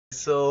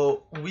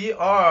so we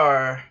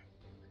are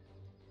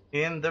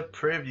in the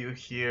preview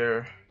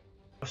here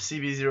of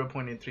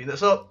CB0.23.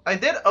 So I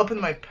did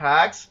open my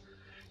packs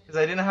because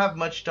I didn't have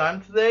much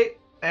time today,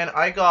 and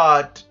I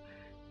got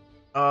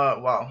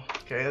wow,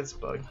 okay, that's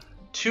bug.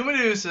 2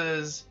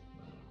 Medusas,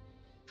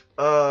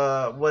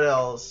 what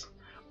else?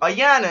 A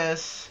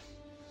Yanis,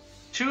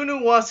 2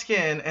 Nuwa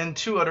skin, and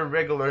 2 other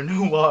regular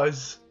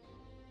Nuwas.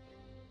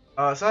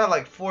 So I had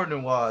like 4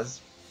 Nuwas.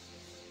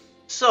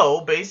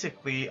 So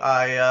basically,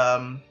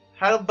 I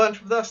had a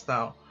bunch of dust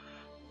now,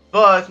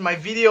 but my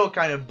video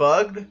kind of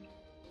bugged,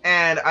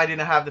 and I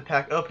didn't have the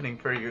pack opening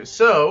for you.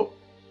 So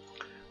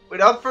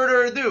without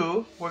further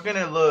ado, we're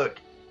gonna look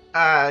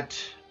at.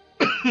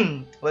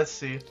 Let's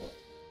see.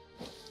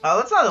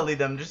 Let's not delete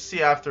them. Just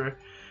see after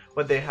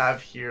what they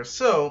have here.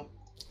 So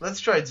let's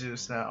try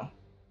Zeus now.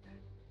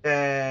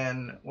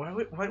 And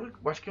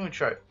what can we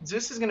try?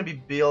 Zeus is gonna be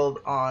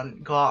built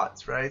on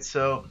gods, right?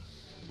 So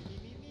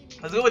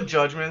let's go with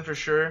Judgment for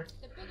sure.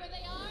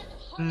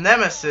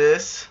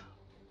 Nemesis.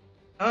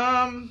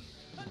 Having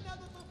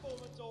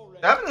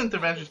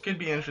interventions could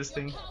be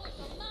interesting.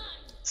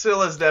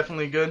 Scylla's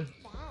definitely good.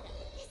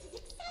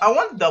 I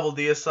want the double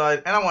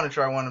deicide, and I want to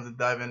try one of the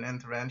dive-in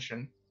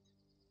intervention.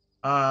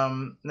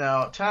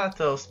 Now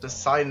Thanatos,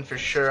 Poseidon for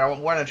sure. I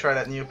want to try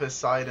that new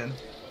Poseidon.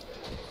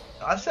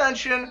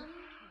 Ascension.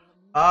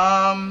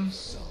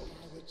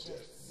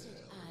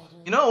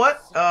 You know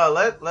what?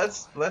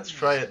 Let's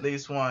try at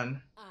least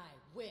one.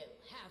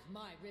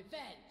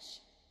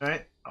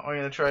 Alright, we're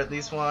gonna try at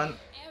least one.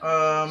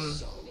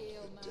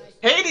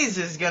 Hades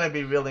is gonna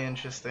be really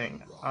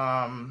interesting.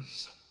 Gonna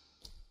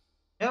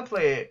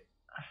play.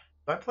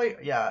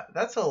 Yeah,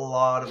 that's a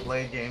lot of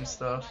late game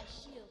stuff.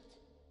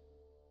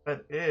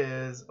 That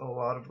is a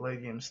lot of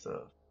late game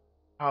stuff.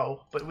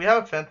 Oh, but we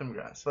have a Phantom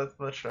Grass. So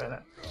let's try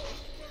that.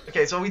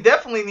 Okay, so we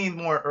definitely need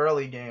more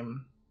early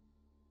game.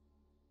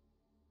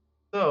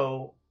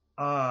 So,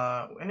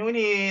 and we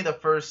need a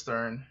first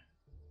turn.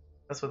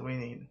 That's what we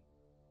need.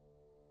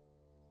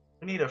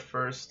 We need a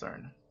first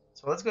turn.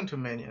 So let's go into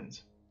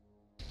minions.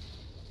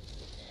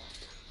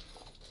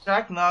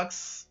 Jack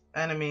knocks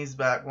enemies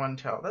back 1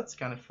 tile. That's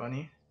kind of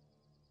funny.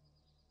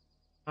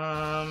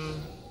 Go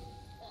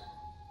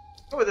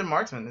with the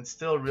marksman. It's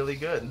still really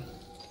good.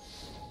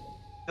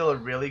 Still a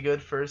really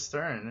good first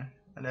turn.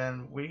 And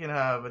then we can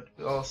have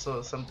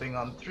also something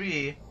on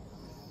 3.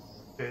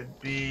 Could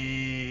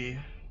be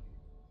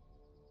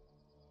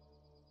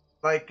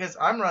like, cause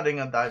I'm running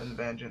a Dive-in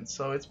Vengeance,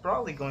 so it's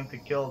probably going to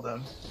kill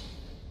them.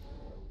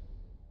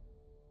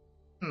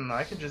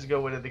 I could just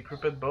go with a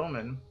Decrepit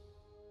Bowman.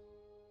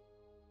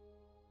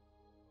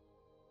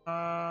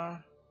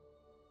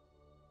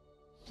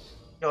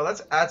 Yo,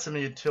 let's add some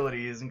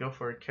utilities and go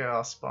for a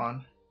Chaos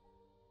Spawn.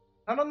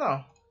 I don't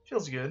know.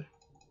 Feels good.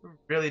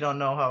 Really don't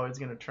know how it's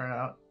gonna turn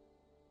out.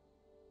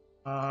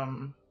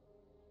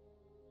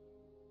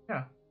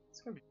 Yeah,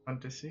 it's gonna be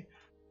fun to see.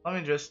 Let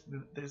me just.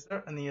 Is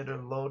there any other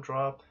low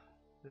drop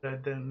that I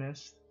didn't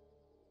miss?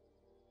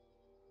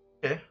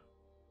 Okay,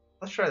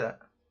 let's try that.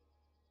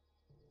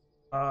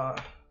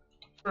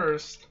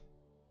 First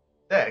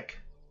deck.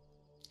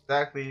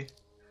 Exactly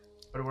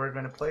what we're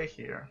gonna play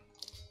here.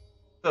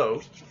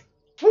 So,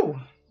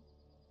 whew,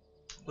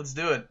 let's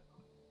do it.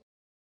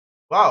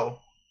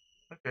 Wow.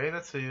 Okay,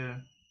 that's a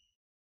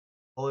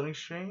holding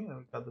string.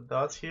 We got the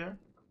dots here.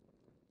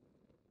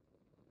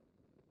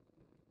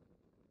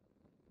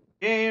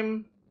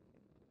 Game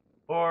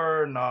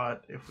or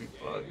not if we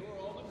bug.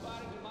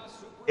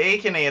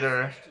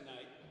 Akinator.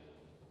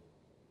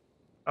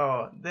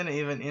 Oh, didn't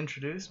even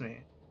introduce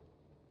me.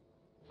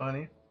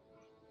 Funny.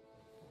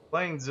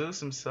 Playing Zeus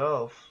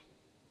himself.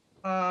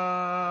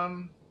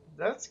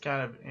 That's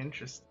kind of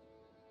interesting.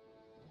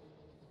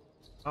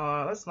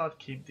 Let's not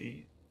keep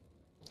the.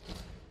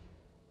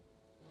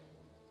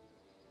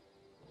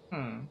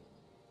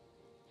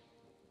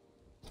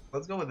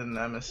 Let's go with the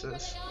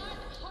Nemesis.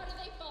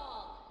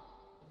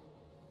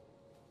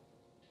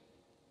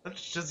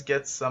 Let's just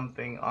get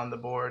something on the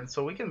board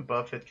so we can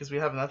buff it because we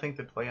have nothing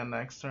to play on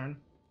next turn.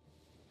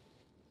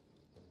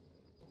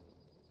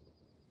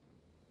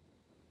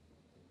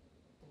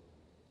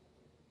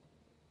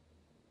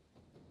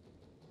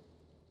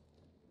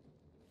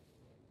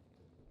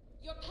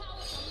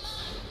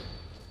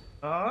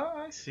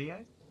 I see.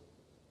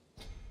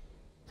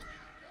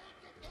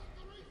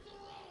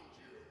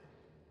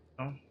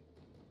 Oh.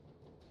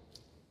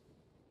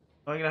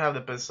 I'm gonna have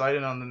the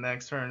Poseidon on the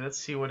next turn. Let's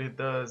see what it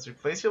does.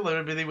 Replace your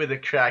Liberty with the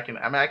Kraken.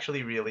 I'm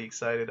actually really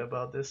excited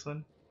about this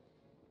one.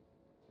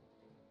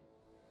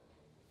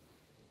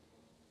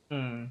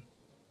 And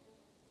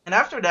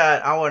after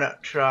that, I wanna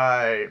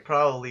try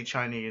probably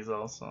Chinese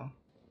also.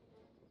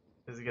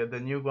 Because the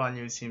new Guan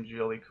Yu seems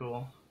really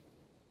cool.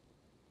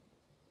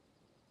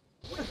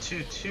 What a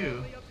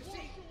 2/2.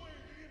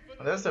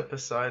 Oh, that's the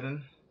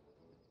Poseidon.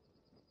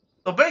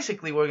 So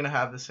basically, we're gonna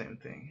have the same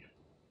thing.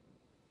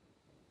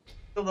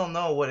 Still don't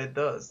know what it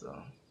does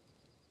though.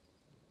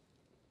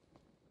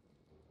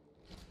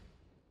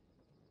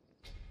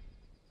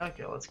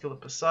 Okay, let's kill the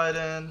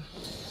Poseidon.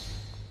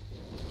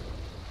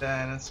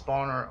 Then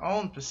spawn our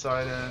own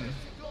Poseidon.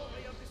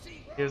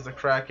 Here's the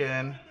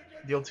Kraken.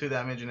 Deal 2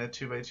 damage in a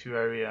 2x2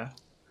 area.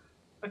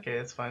 Okay,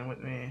 it's fine with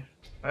me.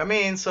 I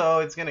mean, so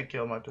it's gonna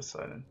kill my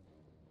Poseidon.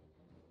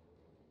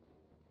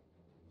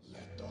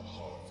 Let the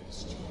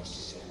harvest your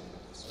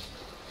souls.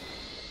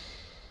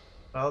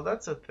 Well,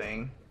 that's a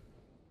thing.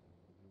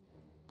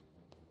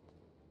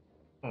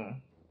 Oh.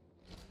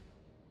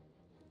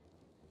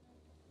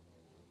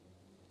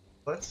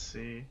 Let's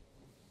see.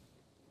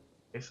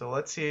 Okay, so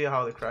let's see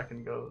how the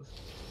Kraken goes.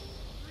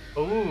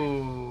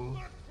 Ooh.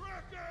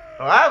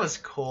 Oh, that was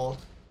cool.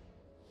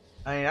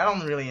 I mean, I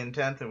don't really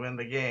intend to win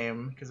the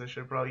game, because I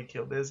should probably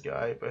kill this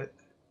guy, but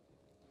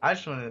I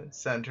just want to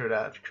center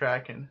that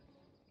Kraken.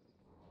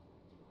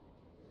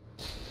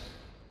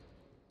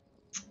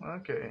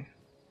 Okay.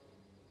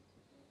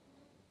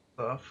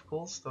 Stuff,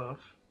 cool stuff.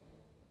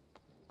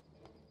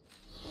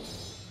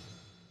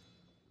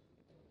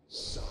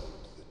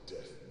 Sound the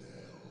death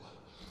knell.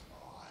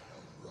 I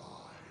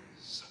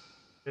arise.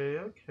 Okay,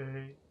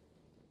 okay.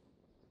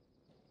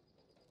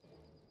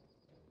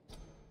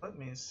 Let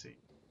me see.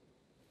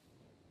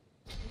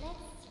 Let's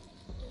see.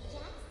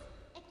 Ajax,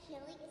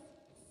 Achilles,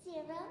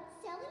 Zero,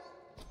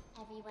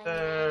 Zoe. Everyone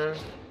There. ready?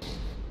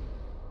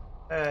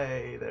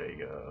 Hey, there you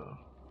go.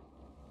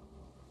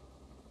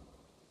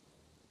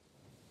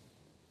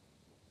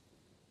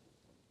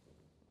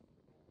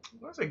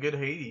 That's a good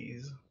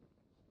Hades.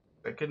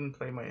 I couldn't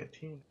play my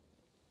Athena.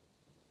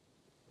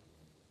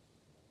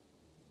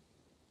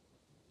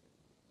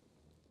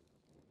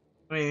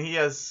 I mean, he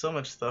has so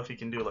much stuff he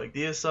can do, like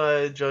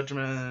Deicide,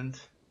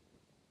 Judgment.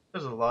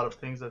 There's a lot of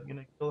things that are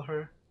gonna kill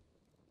her.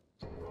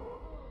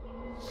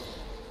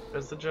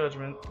 There's the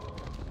Judgment.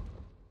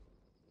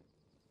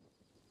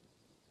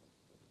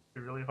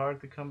 It's really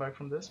hard to come back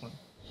from this one.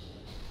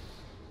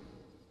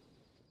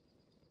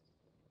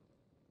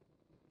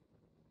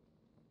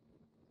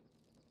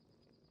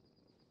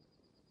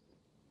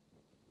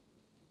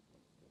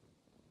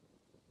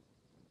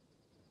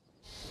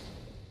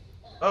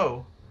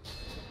 Oh.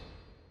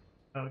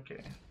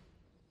 Okay.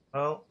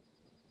 Well.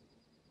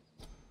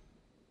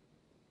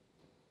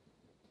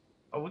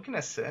 Oh, we can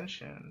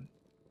Ascension.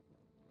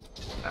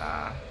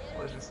 Nah,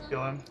 let's just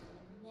kill him.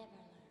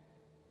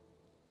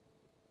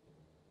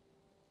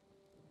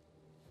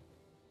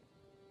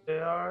 They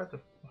are, the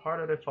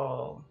harder they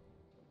fall.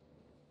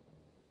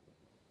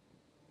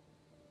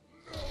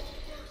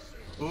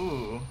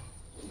 Ooh.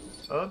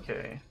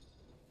 Okay.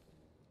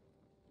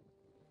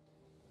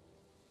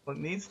 Well, it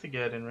needs to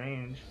get in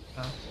range.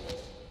 Huh?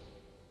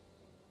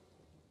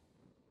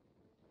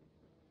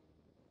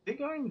 Is he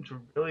going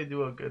to really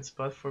do a good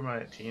spot for my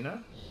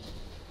Athena?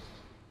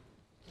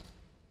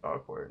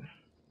 Awkward.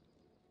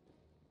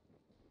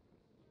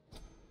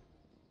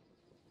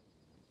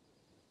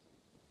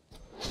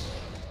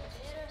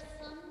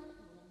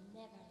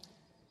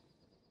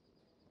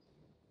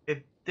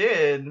 It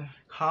did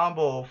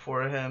combo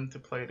for him to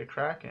play the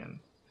Kraken.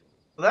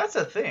 Well, that's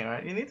the thing,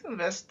 right? You need to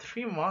invest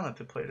 3 mana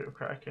to play the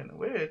Kraken,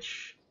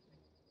 which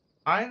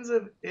kinds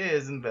of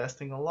is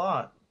investing a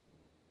lot.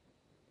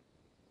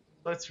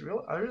 But it's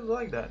real. I really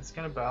like that. It's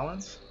kind of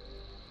balanced.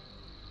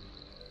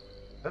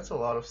 That's a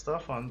lot of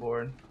stuff on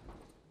board.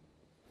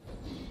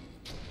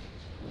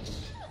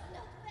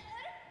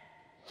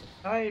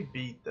 I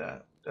beat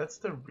that. That's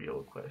the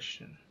real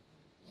question.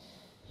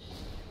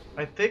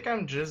 I think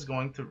I'm just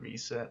going to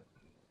reset.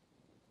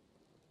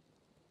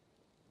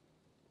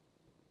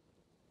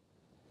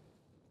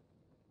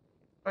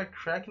 By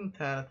Kraken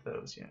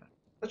Thanatos, yeah.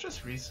 Let's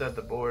just reset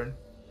the board.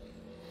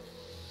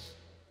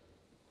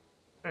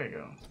 There you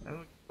go. And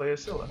we can play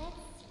Asilla.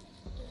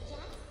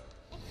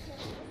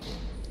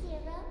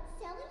 Zero,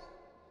 Zoe.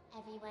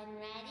 Everyone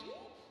ready?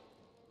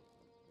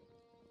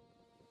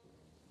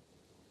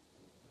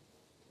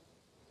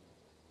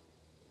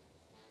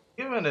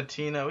 Give him an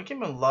Athena. We give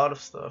him a lot of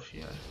stuff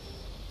here.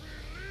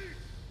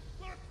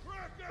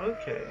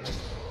 Okay.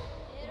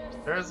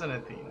 There's an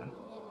Athena.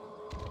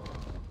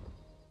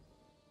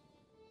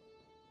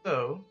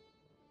 So,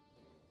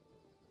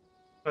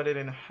 cut it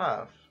in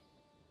half.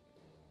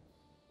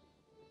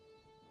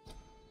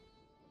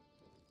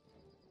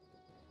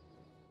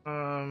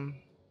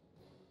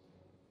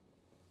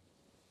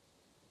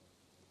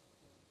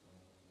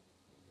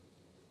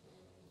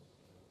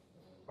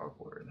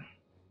 Awkward.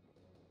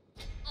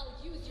 I'll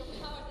use your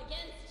powers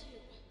against you.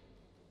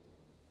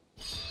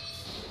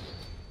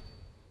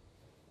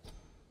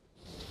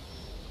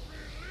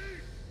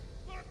 Release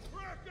the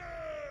Kraken!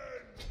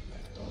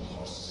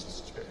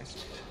 Okay.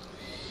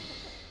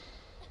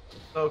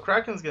 So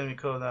Kraken's gonna be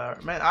cool now.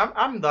 Man,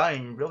 I'm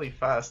dying really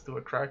fast to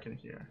a Kraken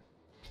here.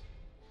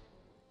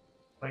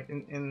 Like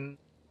in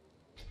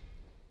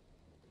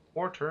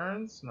 4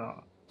 turns?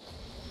 No.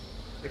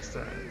 6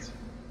 turns.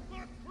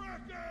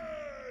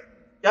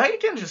 Yeah, you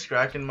can just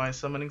Kraken my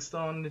summoning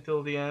stone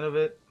until the end of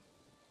it.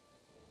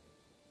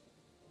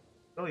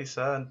 Really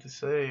sad to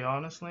say,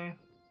 honestly.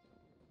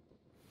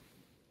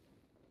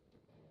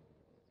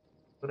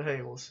 But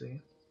hey, we'll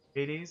see.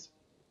 Hades?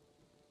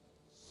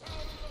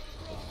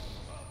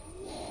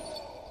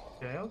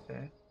 Okay,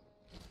 okay.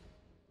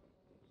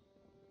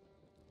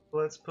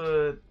 Let's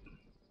put.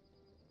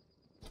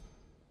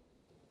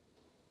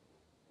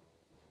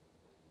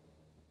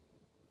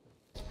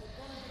 The gods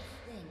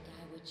think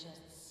I would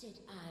just sit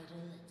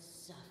idle and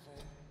suffer.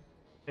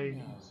 Hades.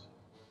 No,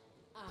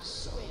 I will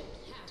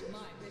have my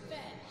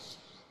revenge.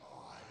 I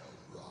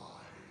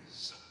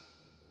arise.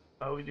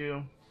 How we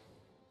do?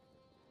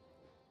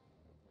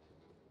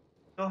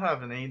 Still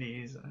have an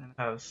 80s and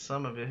have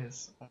some of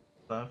his own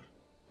stuff.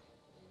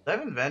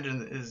 Seven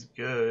Vengeance is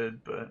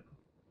good, but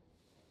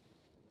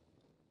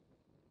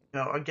you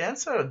know,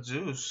 against a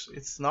Zeus,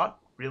 it's not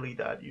really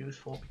that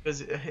useful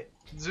because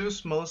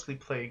Zeus mostly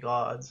play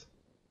gods.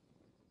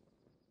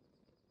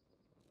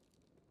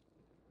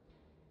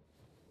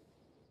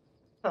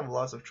 Have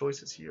lots of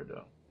choices here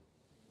though.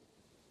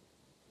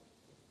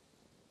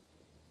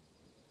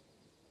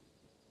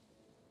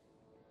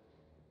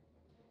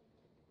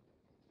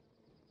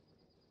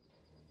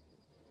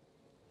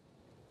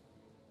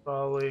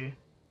 Probably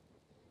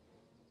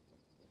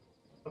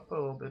up a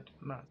little bit.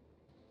 Not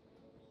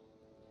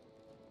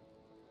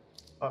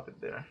pop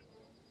it there.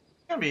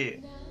 It's gonna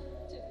be Now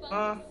to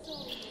find the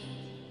soul.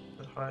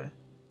 a bit high.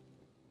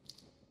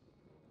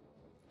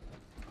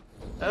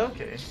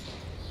 Okay.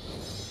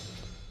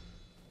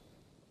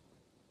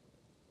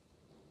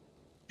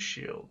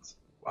 Shields.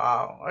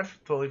 Wow, I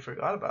totally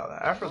forgot about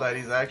that.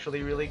 Aphrodite's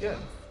actually really good.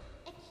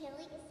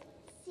 Achilles,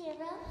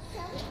 Zero,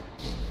 Zoe.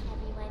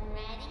 Everyone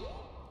ready?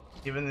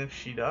 Even if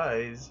she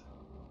dies.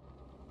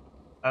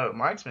 Oh,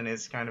 Marksman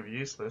is kind of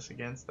useless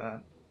against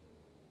that.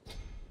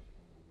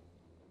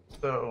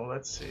 So,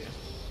 let's see.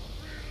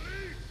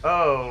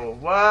 Oh,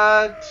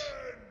 what?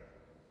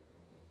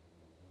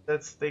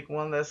 Let's take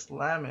one less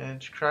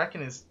damage.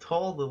 Kraken is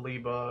totally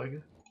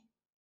bugged.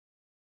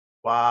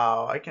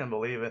 Wow, I can't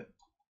believe it.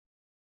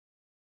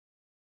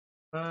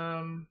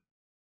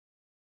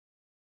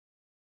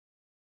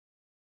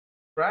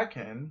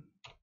 Kraken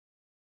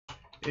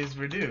is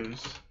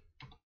reduced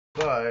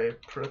by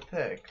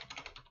Protect.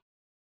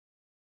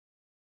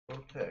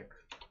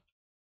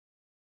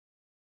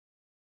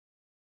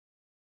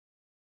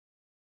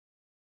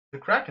 The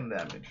Kraken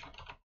damage.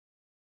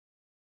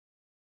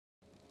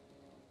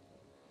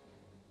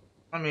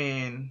 I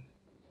mean,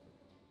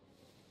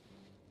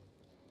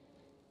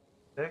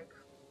 heck.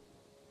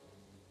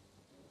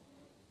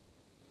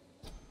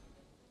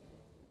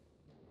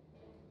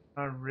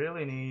 I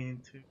really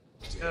need to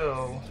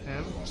kill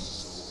him.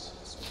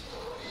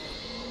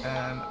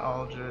 And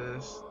I'll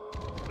just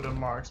put a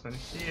marksman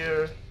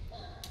here.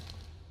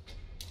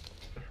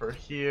 Put her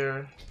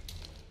here.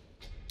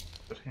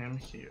 Put him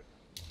here.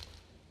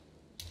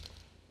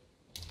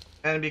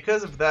 And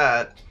because of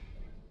that,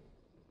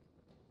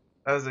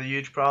 that was a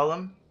huge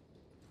problem.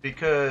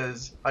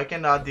 Because I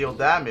cannot deal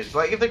damage.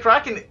 Like if the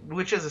Kraken,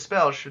 which is a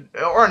spell should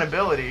or an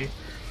ability,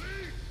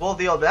 will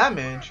deal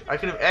damage, I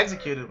could have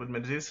executed with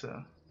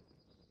Medusa.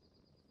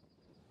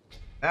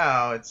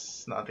 Now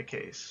it's not the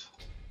case.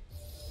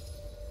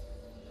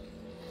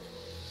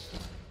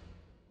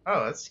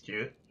 Oh, that's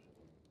cute.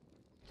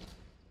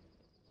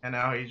 And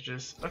now he's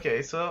just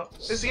okay. So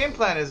his game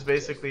plan is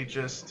basically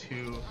just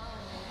to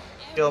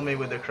kill me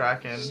with the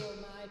Kraken. Feel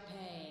my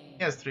pain.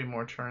 He has 3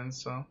 more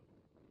turns, so.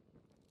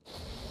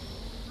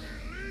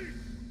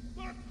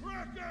 The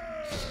Kraken!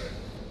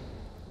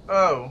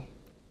 Oh.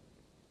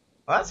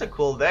 Well, that's a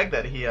cool deck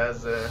that he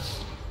has there.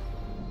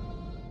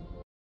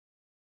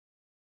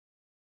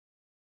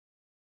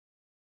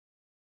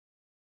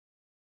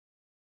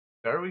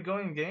 Are we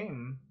going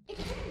game? It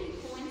couldn't be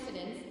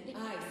coincidence.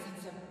 I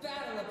sense a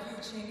battle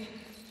approaching.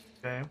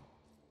 Okay.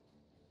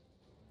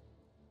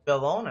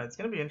 Bellona, it's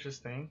gonna be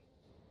interesting.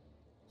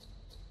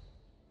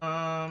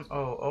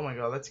 Oh my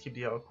god, let's keep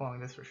the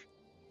outcalling this for sure.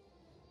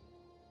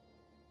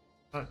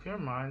 Clear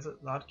minds,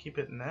 let's not keep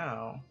it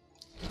now.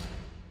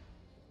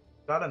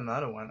 Got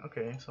another one,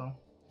 okay, so.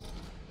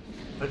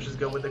 Let's just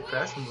go with the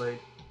Crescent Blade.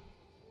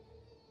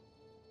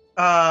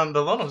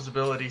 Bellona's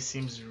ability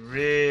seems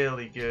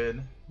really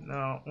good.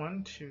 No,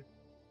 1, 2.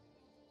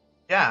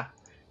 Yeah,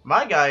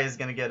 my guy is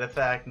gonna get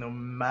attacked no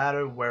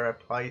matter where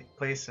I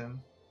place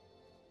him.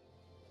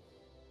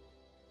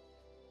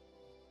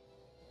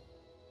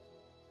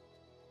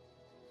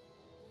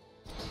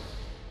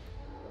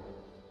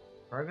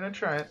 We're gonna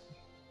try it.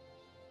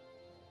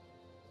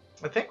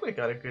 I think we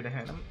got a good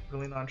hand. I'm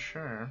really not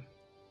sure.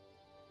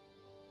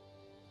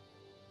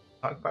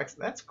 Knockbacks.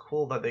 That's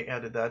cool that they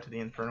added that to the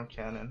Inferno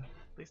Cannon.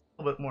 At least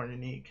a little bit more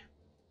unique.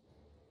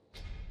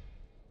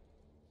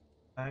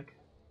 Back.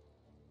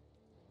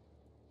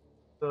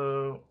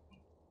 So.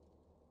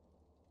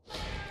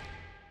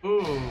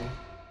 Ooh.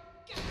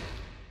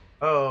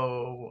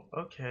 Oh,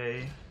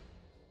 okay.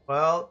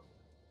 Well.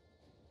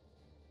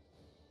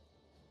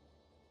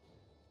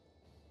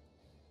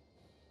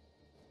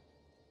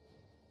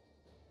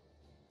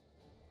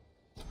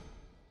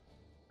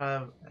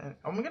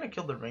 I'm gonna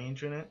kill the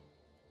range unit.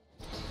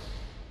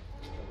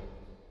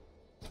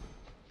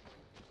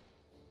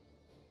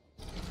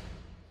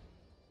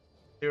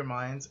 Clear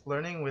minds.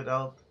 Learning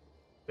without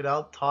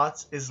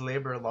thoughts is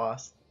labor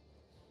lost.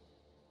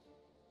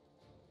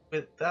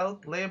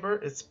 Without labor,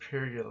 it's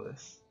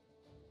peerless.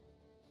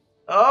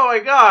 Oh my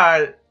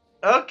god.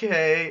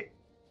 Okay.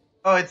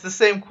 Oh, it's the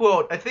same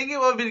quote. I think it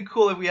would have been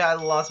cool if we had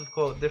lots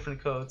of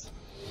different quotes.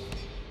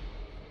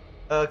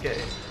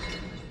 Okay.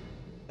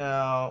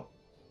 Now,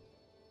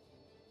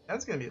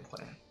 that's gonna be the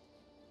plan.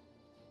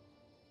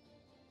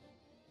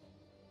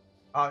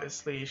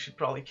 Obviously, you should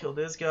probably kill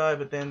this guy,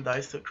 but then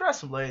dies to a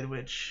Crescent Blade,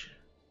 which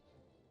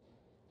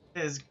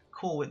is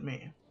cool with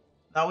me.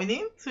 Now, we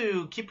need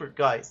to keep our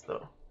guys,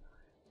 though.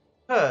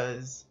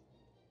 Because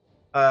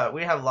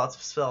we have lots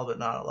of spell, but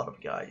not a lot of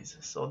guys.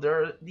 So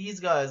these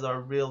guys are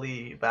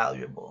really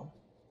valuable.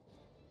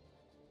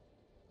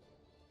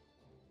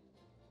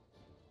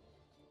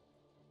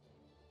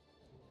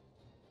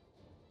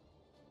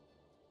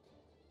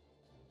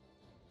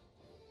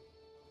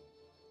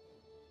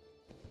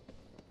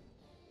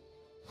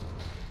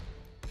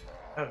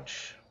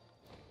 Ouch.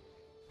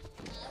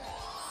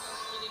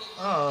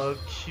 Oh,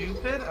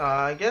 Cupid?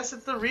 I guess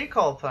it's the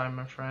recall time,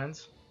 my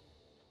friends.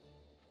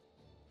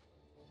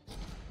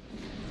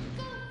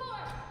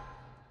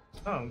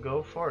 Oh,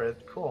 go for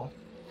it. Cool.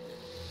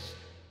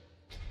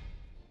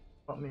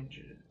 Let me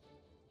just...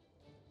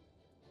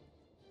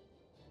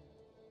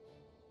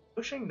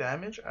 Pushing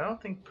damage? I don't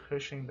think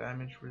pushing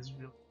damage was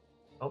really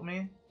help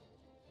me.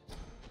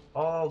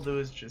 All I'll do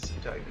is just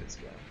attack this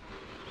guy.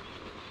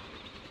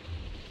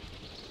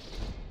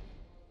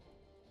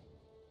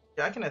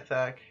 Yeah, I can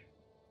attack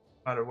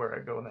no matter where I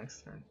go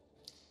next turn.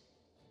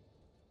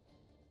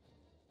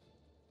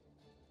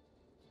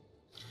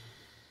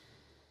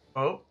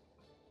 Oh.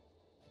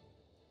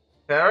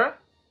 Terra?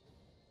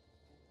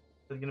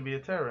 Is it gonna be a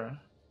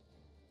Terra?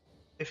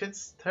 If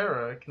it's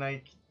Terra, can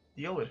I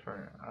deal with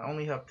her? I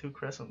only have 2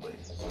 Crescent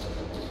Blades.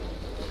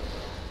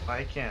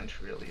 I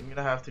can't really. I'm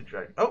gonna have to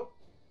drag. Oh!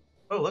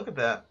 Oh, look at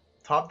that.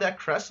 Top deck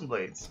Crescent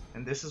Blades.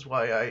 And this is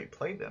why I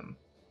played them.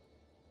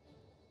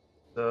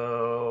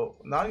 So,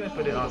 not gonna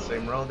put it on the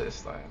same row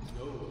this time.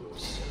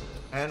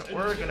 And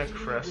we're gonna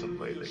Crescent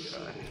Blade the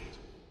guy.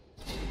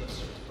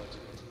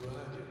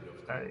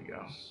 There you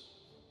go.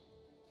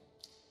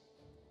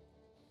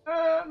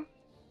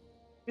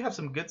 We have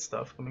some good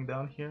stuff coming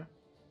down here.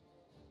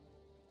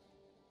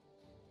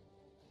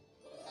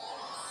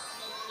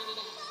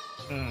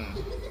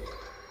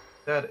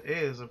 That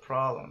is a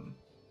problem.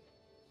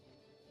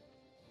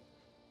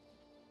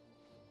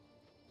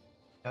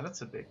 Yeah,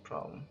 that's a big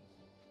problem.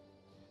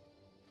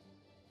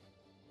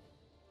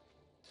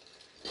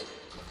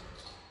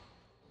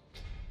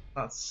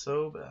 Not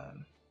so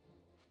bad.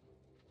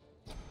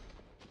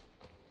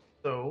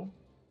 So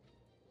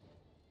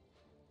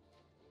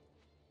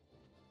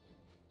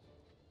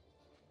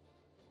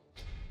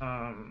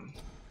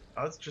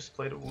let's just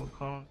play the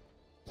Wukong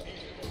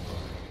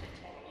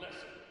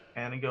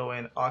and go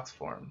in Ox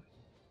form.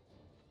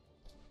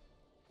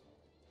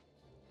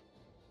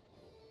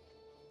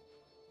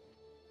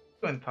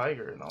 Go in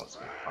Tiger, no, it's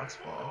Ox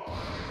form.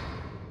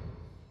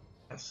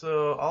 Yeah,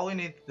 so all we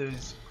need to do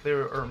is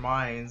clear our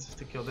minds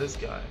to kill this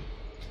guy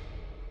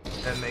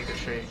and make a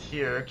trade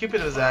here.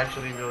 Cupid is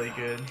actually really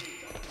good.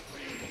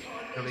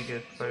 Really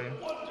good play.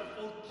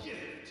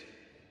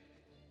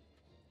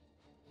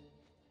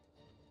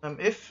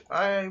 If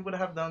I would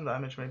have done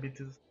damage, maybe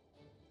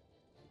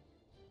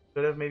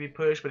could have maybe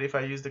pushed, but if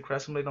I used the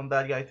Crescent Blade on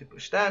that guy to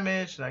push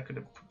damage, then I could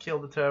have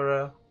killed the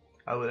Terra.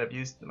 I would have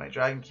used my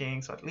Dragon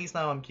King, so at least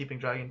now I'm keeping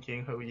Dragon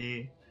King, Hou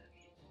Yi.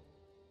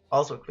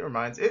 Also, Clear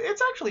Minds.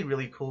 It's actually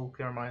really cool,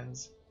 Clear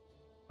Minds.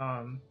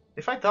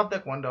 If I top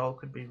deck one though, it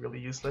could be really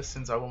useless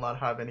since I will not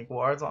have any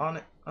guards on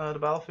it, the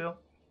battlefield.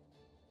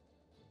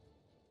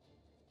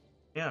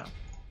 Yeah.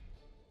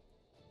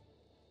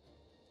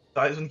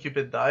 Dies when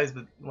Cupid dies,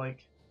 but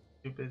like,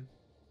 Cupid...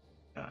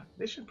 Yeah,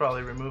 they should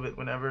probably remove it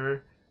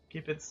whenever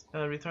Cupid's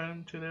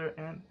return to their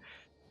end.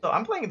 So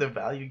I'm playing the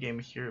value game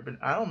here, but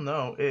I don't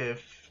know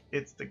if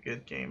it's the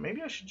good game.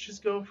 Maybe I should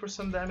just go for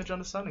some damage on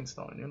the Summoning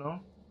Stone, you know?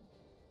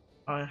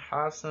 I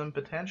have some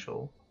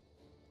potential.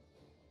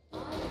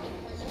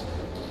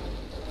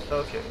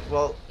 Okay,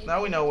 well,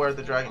 now we know where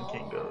the Dragon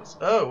King goes.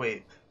 Oh,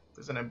 wait.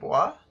 There's an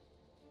Hebois?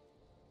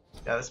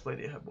 Yeah, let's play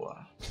the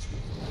Hebois.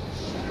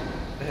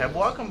 The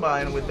Hebois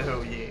combined with the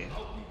Hou Yi.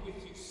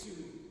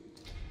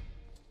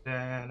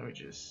 Then we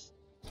just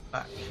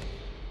back.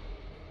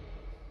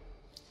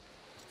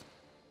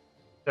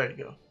 There you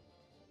go.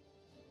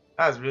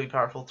 That was a really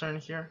powerful turn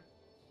here.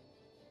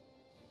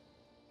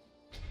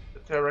 The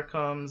Terra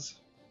comes.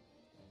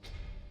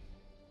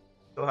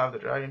 Still have the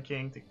Dragon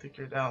King to take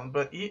her down,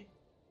 but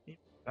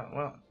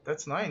well,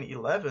 that's 9,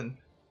 11.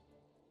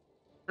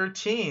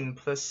 13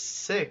 plus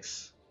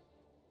 6.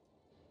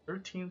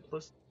 13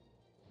 plus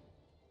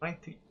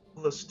 90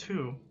 plus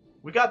 2.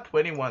 We got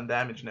 21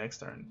 damage next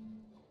turn.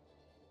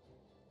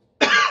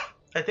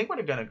 I think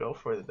we're gonna go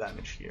for the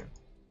damage here.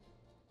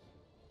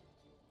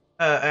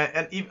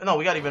 And even, no,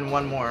 we got even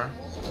one more.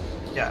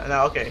 Yeah,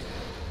 now okay.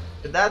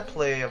 With that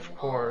play, of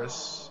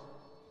course,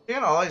 you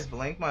can always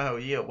blink my Hou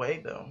Yi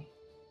away though.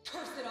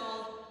 Curse it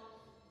all.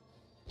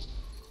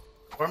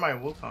 Or my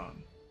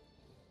Wukong.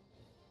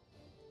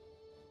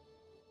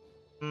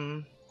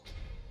 Well,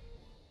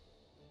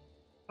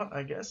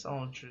 I guess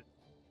I'll just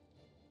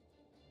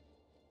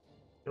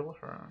kill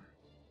her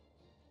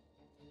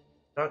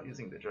without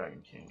using the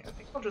Dragon King? I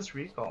think I'll just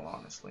recall,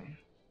 honestly.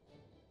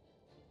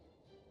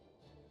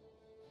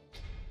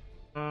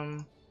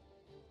 Now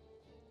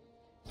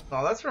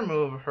let's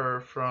remove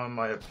her from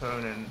my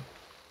opponent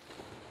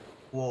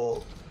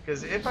pool,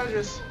 because if I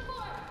just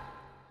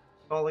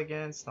call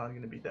again, it's not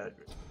gonna be that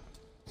good.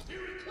 There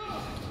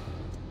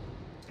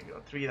you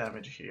go, 3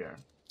 damage here.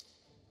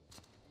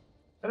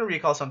 I'm gonna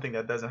recall something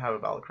that doesn't have a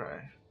battle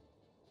cry.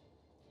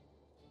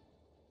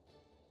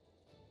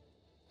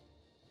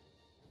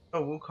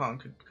 Oh, Wukong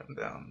could come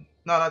down.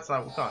 No, that's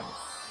not Wukong.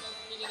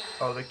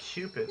 Oh, the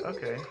Cupid.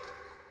 Okay.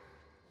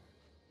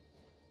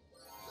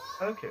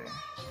 Okay.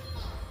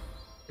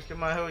 Kill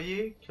my Ho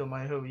Yi. Kill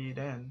my Ho Yi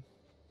then.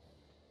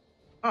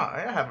 Oh, I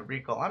have a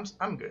recall.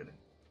 I'm good.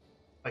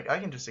 Like, I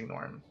can just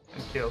ignore him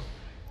and kill.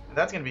 And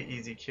that's gonna be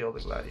easy kill the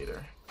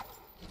Gladiator.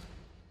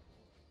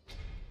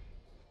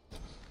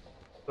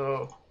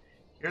 So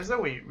here's the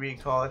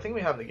recall. I think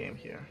we have the game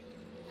here.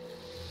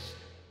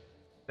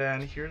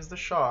 Then here's the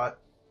shot.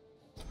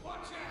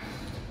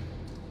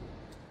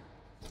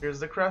 Here's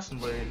the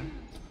Crescent Blade.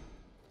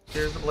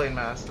 Here's the Blade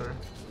Master.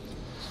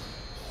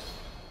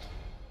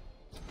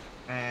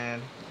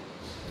 And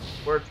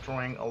we're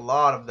throwing a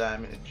lot of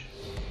damage.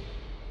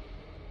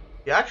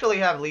 You actually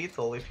have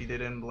lethal if you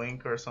didn't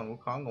blink or some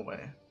Wukong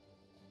away.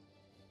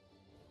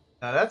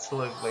 Now that's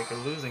look like a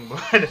losing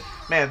board.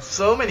 Man,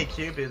 so many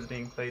Cupids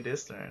being played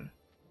this turn.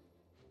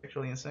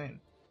 Actually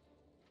insane.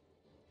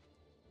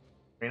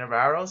 Rain of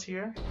Arrows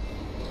here.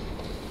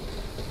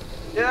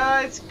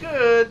 Yeah, it's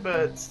good,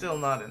 but still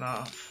not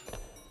enough.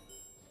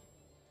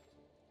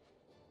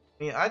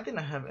 I mean, I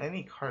didn't have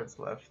any cards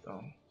left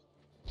though.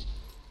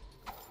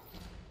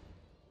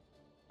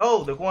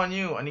 Oh, the Guan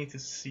Yu. I need to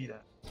see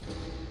that.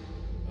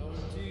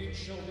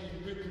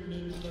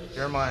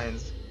 Your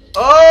minds.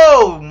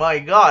 Oh my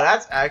god,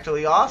 that's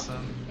actually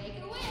awesome.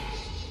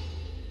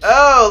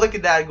 Oh, look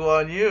at that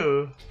Guan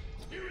Yu.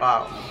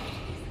 Wow.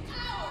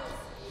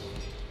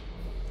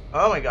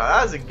 Oh my god,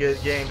 that was a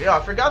good game. Yeah,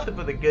 I forgot to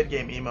put the good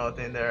game emote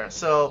in there.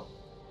 So,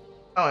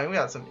 oh, we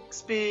got some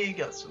XP,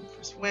 got some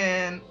first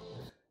win,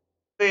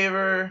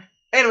 favor.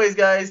 Anyways,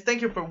 guys,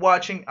 thank you for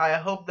watching. I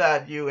hope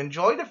that you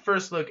enjoyed the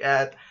first look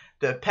at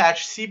the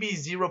patch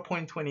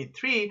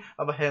CB0.23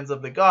 of Hands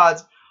of the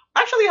Gods.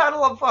 I actually had a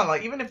lot of fun.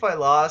 Like, even if I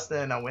lost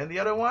and I win the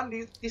other one,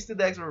 these 2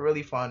 decks were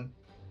really fun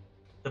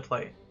to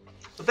play.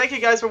 So thank you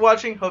guys for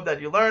watching. Hope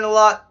that you learned a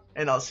lot,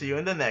 and I'll see you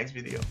in the next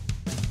video.